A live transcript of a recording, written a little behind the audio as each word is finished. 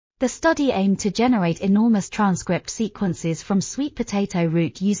The study aimed to generate enormous transcript sequences from sweet potato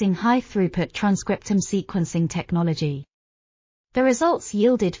root using high-throughput transcriptome sequencing technology. The results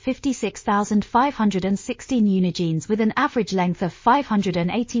yielded 56,516 unigenes with an average length of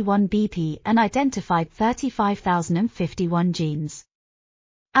 581 BP and identified 35,051 genes.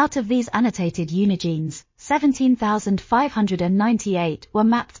 Out of these annotated unigenes, 17,598 were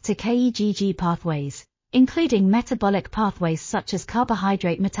mapped to KEGG pathways, including metabolic pathways such as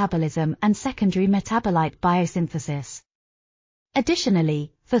carbohydrate metabolism and secondary metabolite biosynthesis.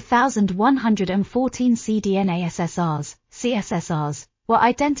 Additionally, 4,114 cDNA SSRs, cSSRs, were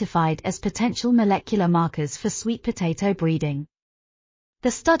identified as potential molecular markers for sweet potato breeding.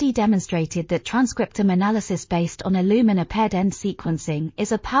 The study demonstrated that transcriptome analysis based on Illumina paired-end sequencing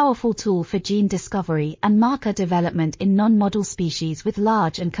is a powerful tool for gene discovery and marker development in non-model species with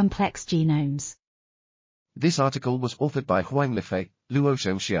large and complex genomes. This article was authored by Huang, Lifei, Luo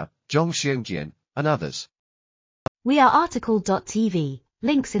Zhongxia, Zhang Xiongjian, and others. We are RTCLTV,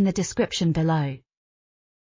 links in the description below.